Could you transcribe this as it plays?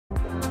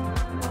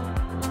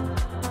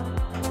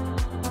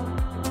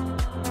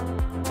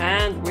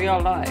we are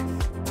live.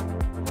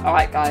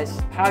 Alright guys,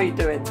 how are you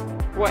doing?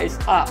 What is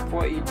up?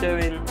 What are you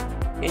doing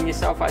in your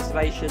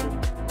self-isolation?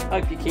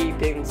 Hope you're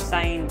keeping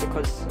sane,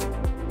 because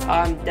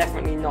I'm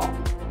definitely not.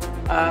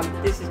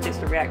 This is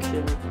just a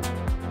reaction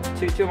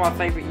to two of my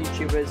favourite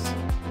YouTubers,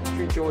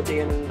 True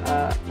Geordie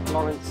and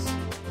Lawrence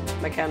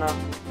McKenna.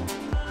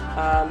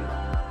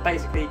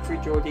 Basically, True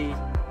Geordie,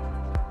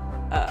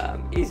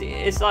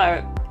 it's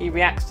like he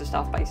reacts to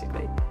stuff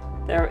basically.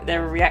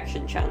 They're a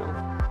reaction channel,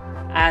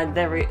 and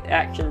their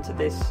reaction to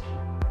this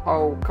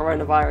whole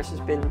coronavirus has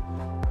been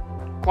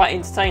quite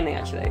entertaining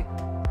actually.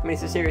 I mean,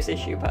 it's a serious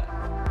issue, but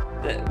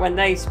when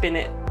they spin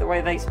it, the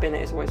way they spin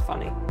it is always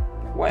funny.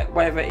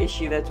 Whatever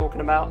issue they're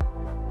talking about,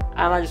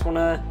 and I just want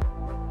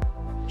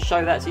to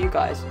show that to you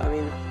guys. I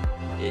mean,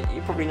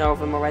 you probably know of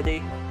them already.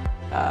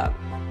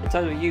 In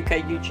terms of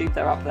UK YouTube,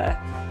 they're up there.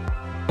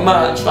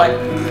 Merch, like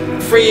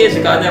 3 years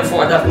ago, I never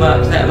thought I'd have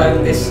merch, let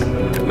alone this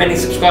many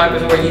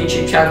subscribers or a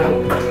YouTube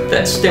channel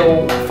that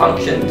still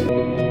functioned.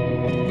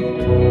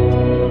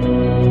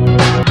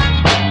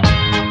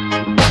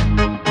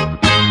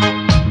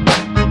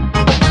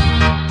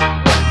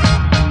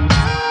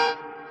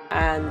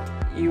 And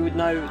you would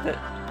know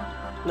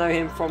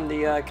him from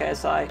the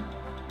KSI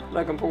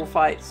Logan Paul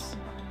fights,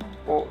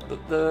 or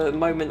the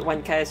moment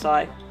when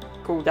KSI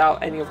called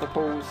out any of the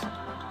Pauls,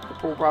 the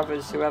Paul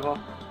brothers, whoever.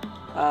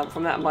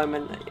 From that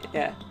moment,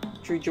 yeah,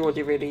 True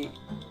Geordie really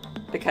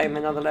became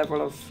another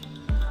level of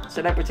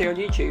celebrity on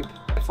YouTube.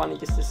 Funny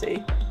just to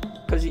see,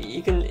 because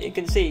you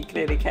can see he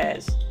clearly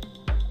cares,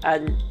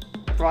 and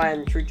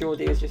Brian True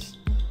Geordie is just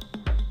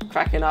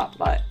cracking up,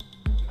 like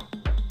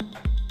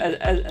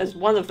as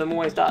one of them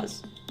always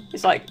does.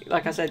 It's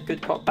like I said,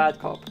 good cop, bad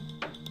cop.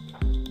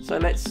 So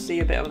let's see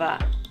a bit of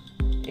that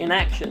in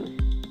action.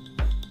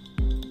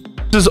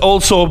 This is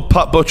also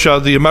Pat Butcher,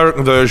 the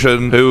American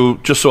version, who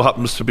just so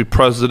happens to be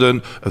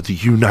president of the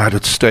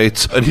United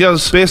States. And he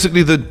has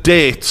basically the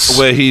dates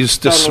where he's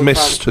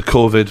dismissed the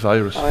COVID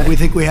virus. We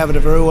think we have it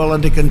very well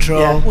under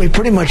control. Yeah. We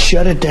pretty much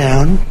shut it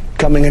down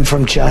coming in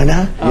from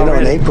China.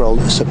 In April,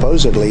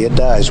 supposedly it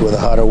dies with the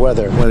hotter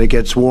weather. When it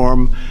gets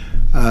warm,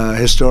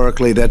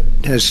 historically that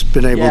has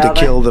been able to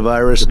kill the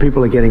virus.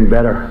 People are getting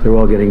better. They're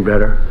all getting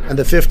better. And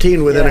the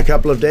 15 within a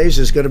couple of days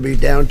is going to be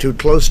down to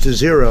close to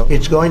zero.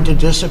 It's going to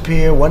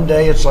disappear. One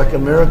day it's like a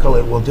miracle.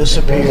 It will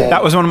disappear.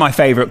 That was one of my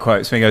favourite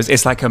quotes when he goes,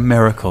 "It's like a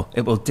miracle.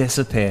 It will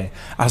disappear."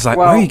 I was like,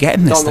 where are you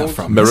getting this stuff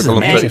from? Miracle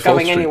on 34th going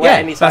Street.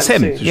 anywhere Yeah, that's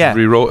him. soon. Yeah.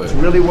 Rewrote It's it.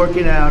 really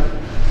working out,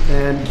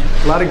 and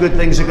a lot of good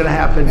things are going to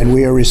happen. And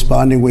we are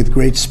responding with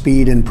great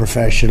speed and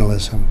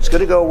professionalism. It's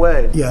going to go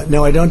away. Yeah,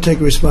 no, I don't take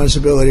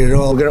responsibility at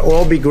all. We're going to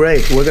all be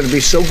great. We're going to be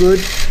so good.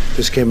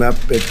 This came up.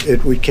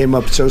 We came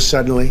up so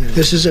suddenly.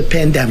 This is a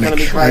pandemic.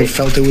 It's gonna be I great.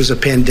 felt it was a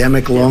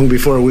pandemic long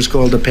before it was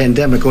called a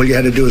pandemic. All you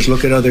had to do is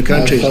look at other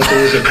countries.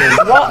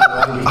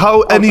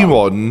 How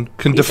anyone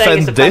can He's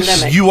saying defend it's a this?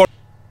 pandemic. You are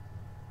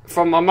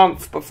From a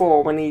month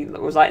before, when he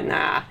was like,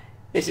 "Nah,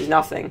 this is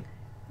nothing."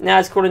 Now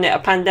he's calling it a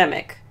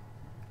pandemic.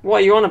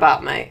 What are you on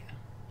about, mate?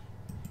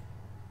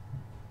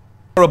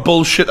 a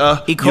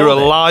bullshitter. He You're a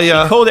called it.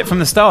 liar. He called it from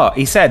the start.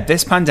 He said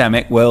this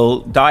pandemic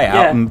will die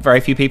out and very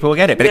few people will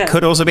get it. But it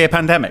could also be a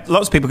pandemic.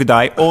 Lots of people could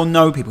die, or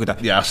no people could die.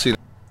 Yeah, I see that.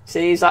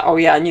 See, he's like, "Oh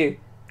yeah, I knew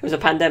it was a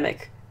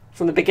pandemic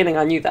from the beginning.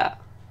 I knew that."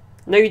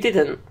 No, you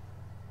didn't.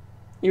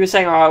 You were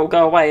saying, "Oh, it will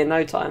go away in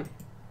no time."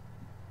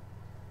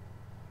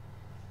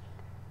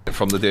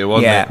 From the day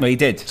one. Yeah, mate. well, he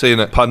did. Seeing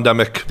it,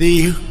 pandemic.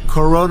 The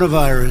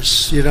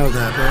coronavirus, you know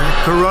that,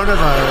 right?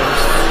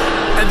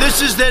 Coronavirus. And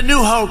this is their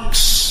new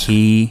hoax.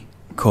 He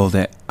called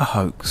it a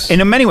hoax.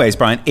 In many ways,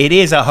 Brian, it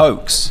is a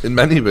hoax. In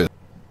many ways.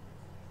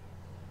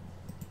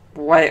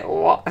 Wait,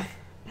 what?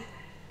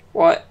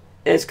 What?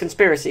 There's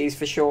conspiracies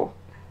for sure,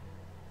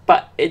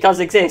 but it does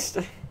exist.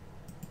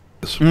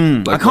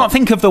 I can't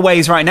think of the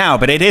ways right now,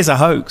 but it is a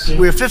hoax.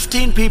 We're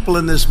 15 people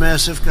in this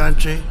massive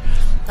country,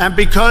 and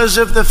because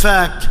of the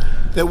fact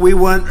that we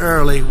went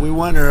early,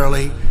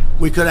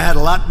 we could have had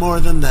a lot more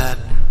than that.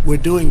 We're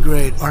doing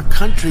great. Our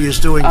country is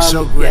doing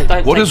so great.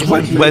 What does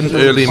when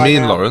early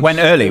mean, Lawrence? Went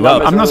early.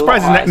 Well, I'm not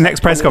surprised the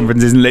next press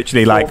conference isn't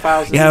literally like,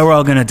 yeah, we're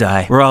all going to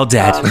die. We're all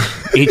dead.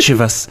 Each of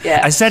us.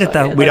 I said it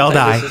though, we'd all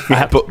die.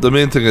 Yeah. But the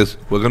main thing is,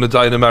 we're going to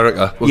die in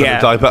America. We're going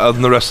to die better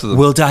than the rest of them.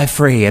 We'll die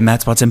free, and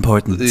that's what's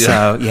important.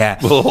 So, yeah.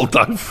 We'll all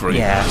die free.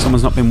 Yeah.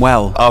 Someone's not been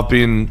well. I've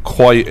been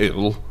quite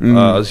ill,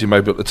 as you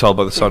may be able to tell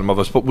by the sound of my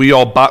voice. But we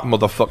are back,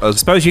 motherfuckers. I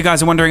suppose you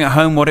guys are wondering at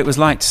home what it was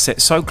like to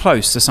sit so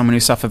close to someone who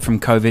suffered from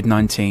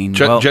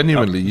COVID-19.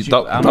 Genuinely,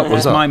 that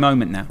was my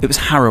moment now. It was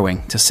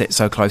harrowing to sit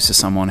so close to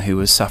someone who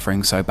was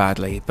suffering so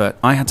badly, but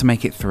I had to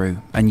make it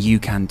through, and you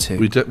can too.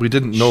 We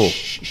didn't know.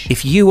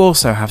 If you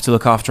also have to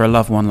look after a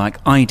loved one like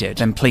I did,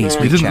 then please reach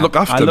out. You didn't look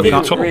after me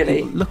at all.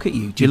 Really? Look at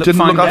you. Do you look didn't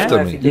fine look there?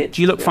 after me.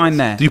 Do you look fine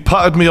there? You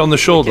patted me on the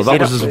shoulder. That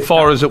was as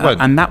far as it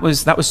went. And that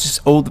was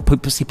just all the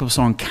people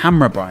saw on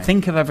camera, Brian.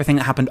 Think of everything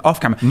that happened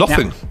off camera.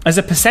 Nothing. Now, as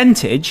a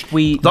percentage,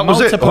 we That was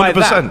it.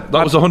 100%.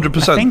 That was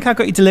 100%. I think I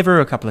got you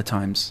Deliveroo a couple of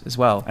times as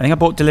well. I think I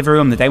bought Deliveroo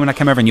on the day when I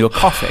came over and you were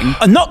coughing.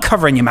 Not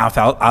covering your mouth,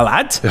 I'll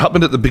add. It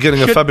happened at the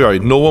beginning of February.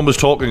 No one was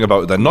talking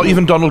about it then. Not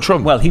even Donald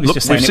Trump. Well, he was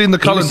just saying we've seen the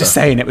calendar. He was just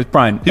saying it was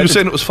Brian. He was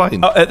saying it was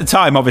fine. At the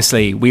time,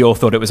 obviously, we all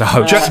thought it was a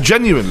hoax.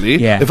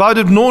 Genuinely, if I'd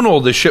have known all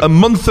this shit a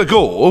month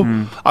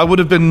ago, I would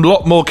have been a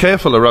lot more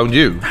careful around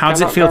you. How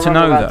does it feel to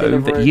know, though,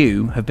 that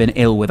you have been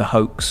ill with a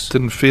hoax?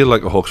 Didn't feel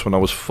like a hoax when I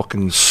was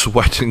fucking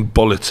sweating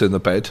bullets in the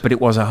bed. But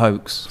it was a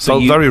hoax.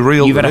 Felt very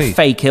real. You've had a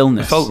fake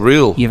illness. It felt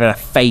real. You've had a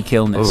fake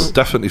illness. Oh,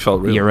 definitely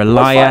felt real. You're a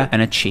liar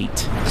and a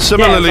cheat.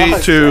 Similarly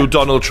to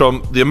Donald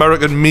Trump, the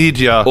American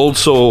media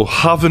also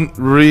haven't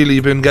really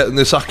been getting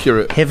this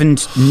accurate.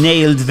 Haven't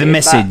nailed the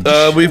message.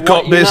 We've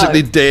got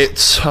basically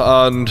dates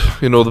and,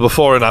 the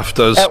before and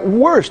afters. At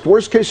worst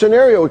case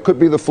scenario, it could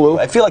be the flu.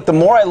 I feel like the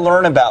more I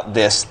learn about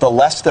this, the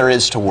less there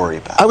is to worry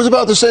about. I was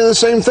about to say the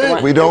same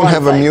thing. We don't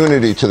have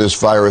immunity to this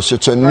virus.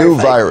 It's a new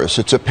virus.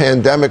 It's a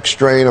pandemic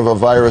strain of a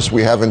virus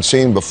we haven't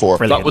seen before.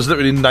 That was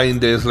literally 9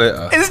 days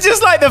later. It's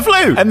just like the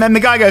flu. And then the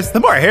guy goes, the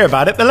more I hear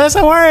about it, the less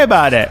I worry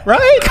about it.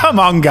 Right? Come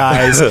on,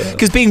 guys.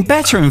 Because being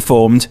better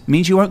informed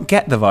means you won't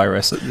get the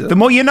virus. The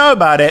more you know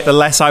about it, the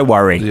less I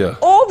worry. Yeah.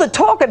 All the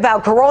talk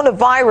about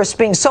coronavirus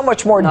being so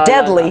much more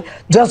deadly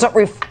doesn't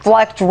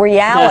reflect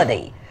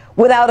reality. Yeah.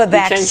 Without a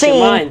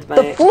vaccine,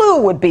 the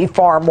flu would be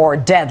far more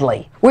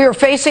deadly. We are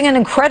facing an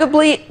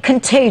incredibly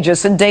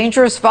contagious and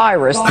dangerous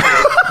virus.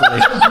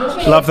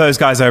 Love those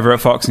guys over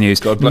at Fox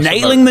News.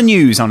 Nailing the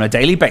news on a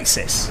daily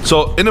basis.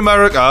 So in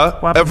America,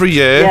 every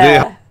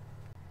year...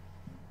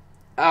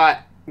 Alright,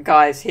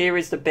 guys, here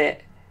is the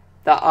bit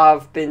that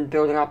I've been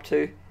building up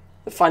to.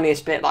 The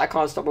funniest bit that I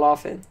can't stop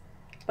laughing.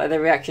 Like the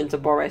reaction to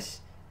Boris.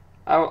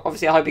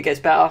 Obviously, I hope he gets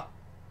better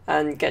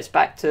and gets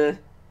back to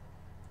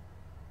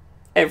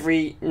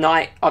every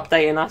night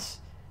updating us.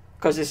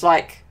 Because it's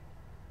like,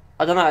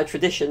 I don't know, a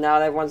tradition now.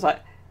 Everyone's like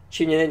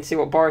tuning in to see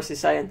what Boris is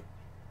saying.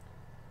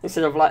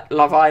 Instead of like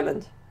Love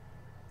Island.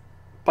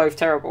 Both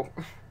terrible.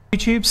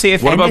 YouTube, see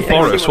if... What about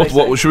Boris?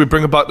 What should we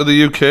bring it back to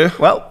the UK?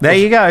 Well, there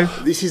you go.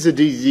 This is a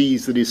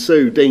disease that is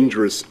so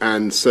dangerous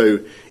and so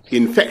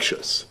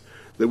infectious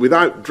that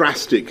without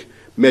drastic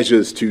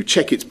measures to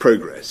check its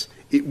progress,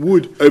 it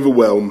would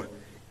overwhelm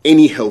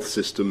any health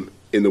system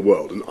in the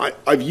world. And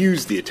I've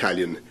used the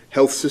Italian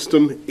health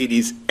system. It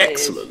is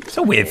excellent. It's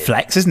a weird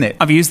flex, isn't it?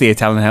 I've used the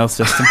Italian health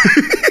system.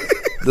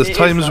 There's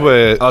times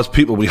where, as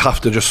people, we have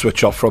to just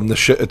switch off from the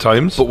shit at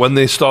times. But when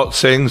they start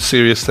saying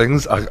serious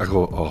things, I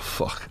go, oh,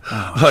 fuck.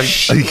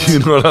 Like, you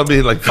know what I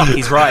mean? Like, fuck,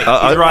 he's right.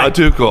 I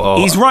do go,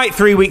 oh. He's right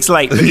 3 weeks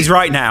late, but he's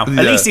right now.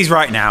 At least he's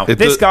right now.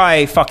 This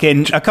guy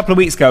fucking, a couple of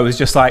weeks ago, was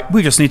just like,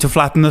 we just need to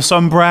flatten the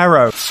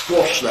sombrero.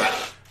 Squash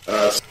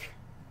that.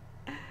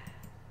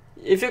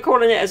 If you're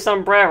calling it a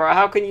sombrero,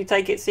 how can you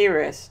take it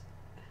serious?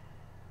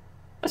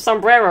 A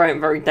sombrero ain't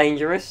very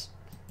dangerous.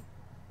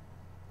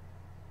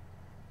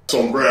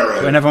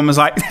 Sombrero. When everyone was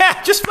like,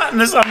 just flatten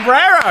the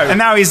sombrero. And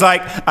now he's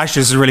like, actually,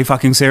 this is really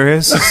fucking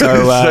serious.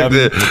 So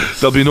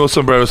there'll be no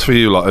sombreros for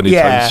you lot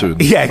anytime soon.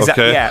 Yeah,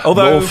 exactly. Okay? Yeah.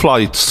 Although, no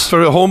flights.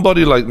 For a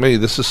homebody like me,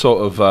 this is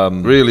sort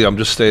of, really, I'm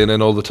just staying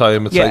in all the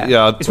time. It's like,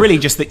 it's really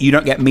just that you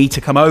don't get me to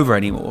come over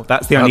anymore.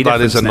 That's the only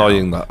difference. That is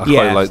annoying. That I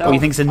quite like that. You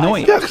think it's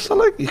annoying? Yeah, because I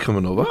like you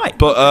coming over. Right.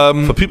 But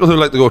for people who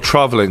like to go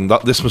travelling,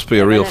 this must be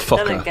a real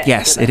fucker.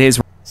 Yes, it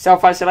is.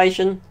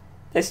 Self-isolation,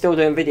 they're still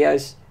doing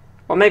videos.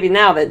 Well, maybe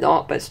now they're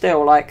not, but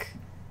still, like,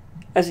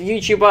 as a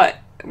YouTuber,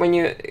 when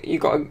you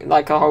got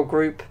like a whole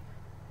group,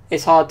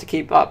 it's hard to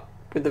keep up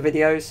with the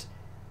videos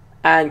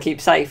and keep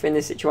safe in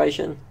this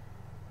situation.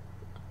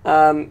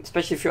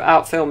 Especially if you're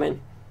out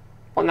filming.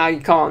 Well, now you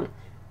can't.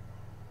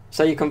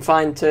 So you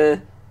confine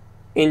to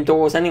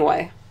indoors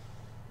anyway.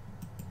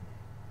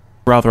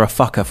 Rather a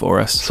fucker for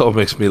us. Sort of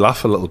makes me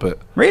laugh a little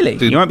bit. Really?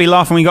 You won't be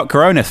laughing when you got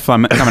corona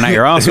coming out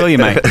your arse, will you,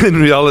 mate?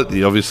 In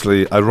reality,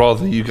 obviously, I'd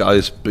rather you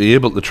guys be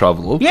able to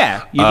travel.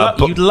 Yeah,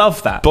 you'd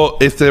love that. But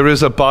if there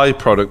is a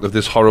byproduct of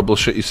this horrible,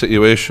 shitty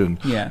situation,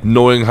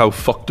 knowing how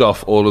fucked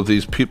off all of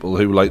these people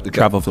who like to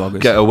travel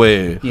vloggers get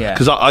away. Yeah.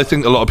 Because I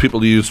think a lot of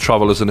people use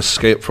travel as an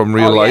escape from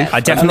real life.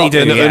 I definitely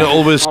do. And it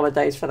always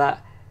holidays for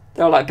that.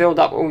 They'll like build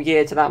up all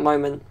year to that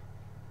moment.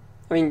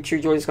 I mean, True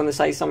Geordie's going to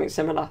say something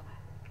similar,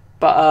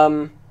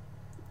 but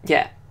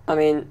yeah. I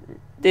mean,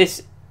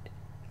 this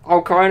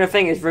whole corona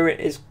thing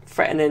is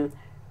threatening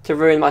to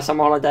ruin my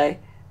summer holiday,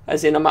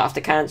 as in I might have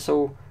to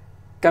cancel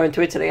going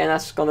to Italy, and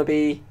that's going to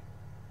be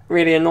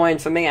really annoying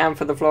for me and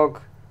for the vlog.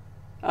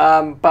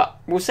 But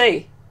we'll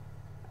see.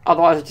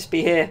 Otherwise I'll just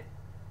be here,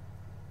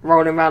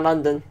 rolling around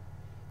London.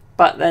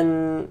 But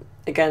then,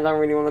 again, I don't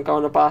really want to go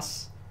on a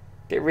bus.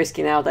 Bit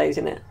risky nowadays,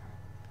 isn't it?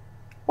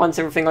 Once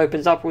everything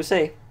opens up, we'll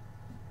see.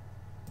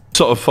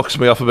 Sort of fucks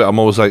me off a bit. I'm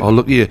always like, oh,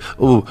 look at you,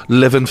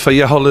 living for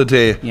your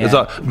holiday. Yeah. Is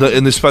that,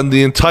 and they spend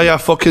the entire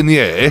fucking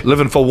year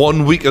living for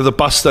 1 week of the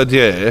bastard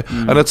year,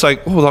 and it's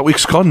like, oh, that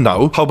week's gone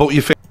now. How about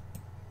you?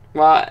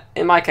 Well,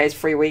 in my case,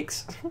 3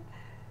 weeks.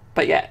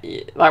 But yeah,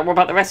 like, what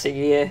about the rest of the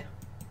year?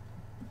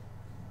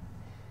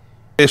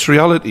 It's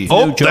reality.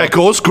 There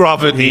goes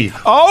gravity.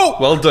 Oh,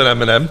 well done,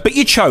 Eminem. But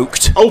you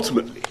choked.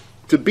 Ultimately,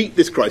 To beat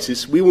this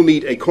crisis, we will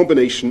need a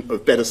combination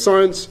of better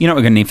science. You know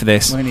what we're going to need for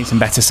this? We're going to need some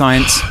better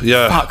science.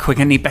 Yeah. Fuck, we're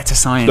going to need better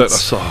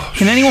science.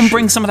 Can anyone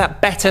bring some of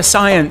that better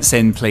science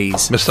in,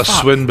 please? Mr.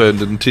 Swinburne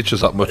didn't teach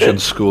us that much in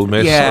school,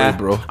 mate. Yeah. Sorry,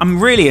 bro. I'm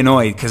really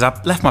annoyed because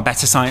I've left my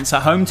better science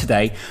at home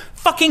today.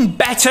 Fucking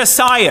better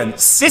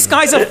science! This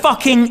guy's a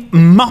fucking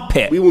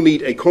muppet. We will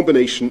need a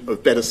combination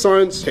of better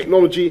science,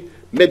 technology,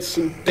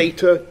 medicine,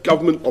 data,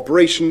 government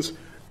operations,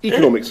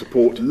 economic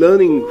support,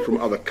 learning from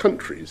other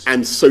countries,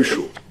 and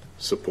social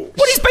support.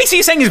 What he's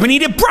basically saying is we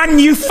need a brand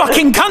new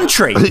fucking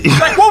country.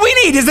 Like, what we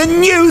need is a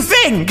new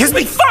thing, because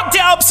we fucked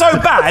it up so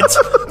bad,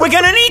 we're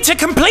going to need to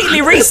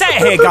completely reset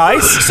here,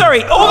 guys.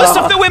 Sorry, all the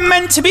stuff that we're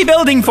meant to be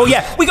building for,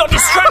 we got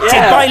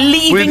distracted by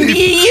leaving the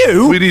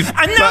EU. We need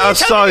better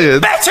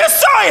science. Better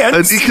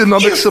science! And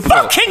economic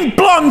support. Fucking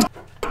blonde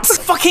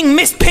fucking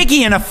Miss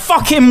Piggy in a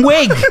fucking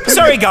wig.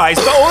 Sorry, guys,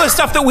 but all the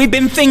stuff that we've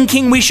been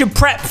thinking we should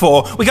prep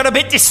for, we got a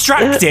bit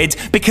distracted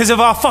because of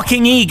our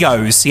fucking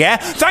egos, yeah?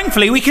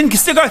 Thankfully, we can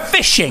still go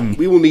fishing.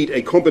 We will need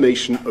a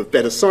combination of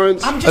better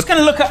science. I'm just going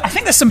to look at... I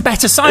think there's some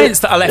better science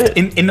that I left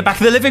in the back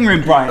of the living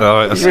room, Brian. All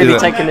right, He's really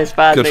taking this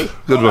badly.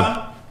 Good one.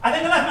 I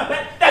think I left my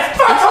bed... There's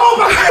fuck all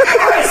back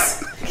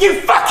there,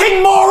 you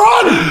fucking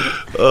moron!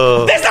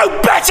 There's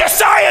no better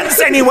science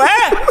anywhere!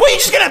 What, are you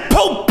just gonna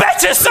pull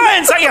better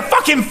science out your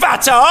fucking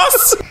fat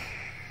ass?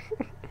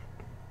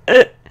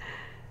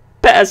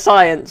 Better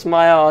science,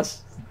 my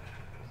ass.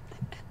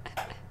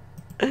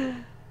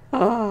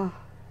 Oh.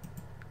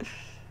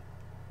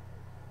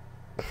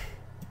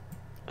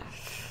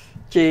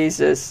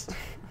 Jesus.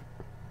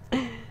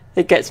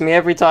 It gets me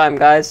every time,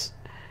 guys.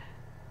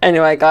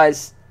 Anyway,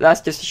 guys,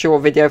 that's just a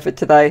short video for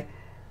today.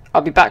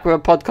 I'll be back with a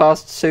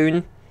podcast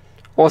soon,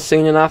 or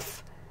soon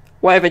enough.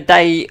 Whatever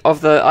day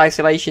of the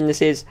isolation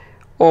this is,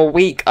 or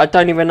week, I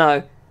don't even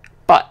know.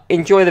 But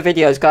enjoy the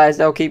videos, guys.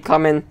 They'll keep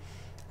coming.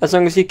 As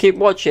long as you keep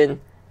watching.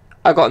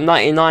 I got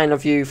 99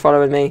 of you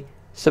following me,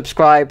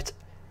 subscribed.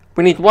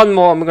 We need one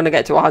more and we're going to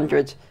get to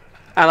 100.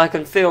 And I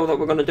can feel that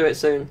we're going to do it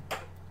soon.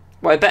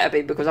 Well, it better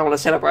be, because I want to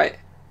celebrate.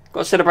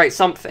 Got to celebrate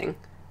something.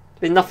 There's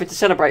been nothing to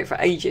celebrate for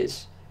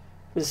ages.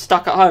 I'm just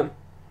stuck at home.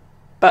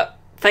 But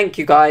thank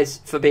you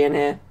guys for being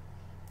here.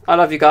 I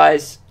love you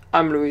guys.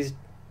 I'm Louise.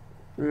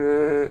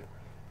 Can't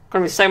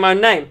even say my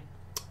own name.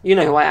 You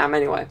know who I am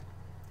anyway.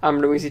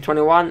 I'm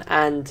Louise21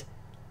 and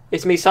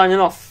it's me signing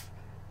off.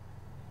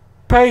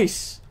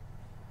 Peace.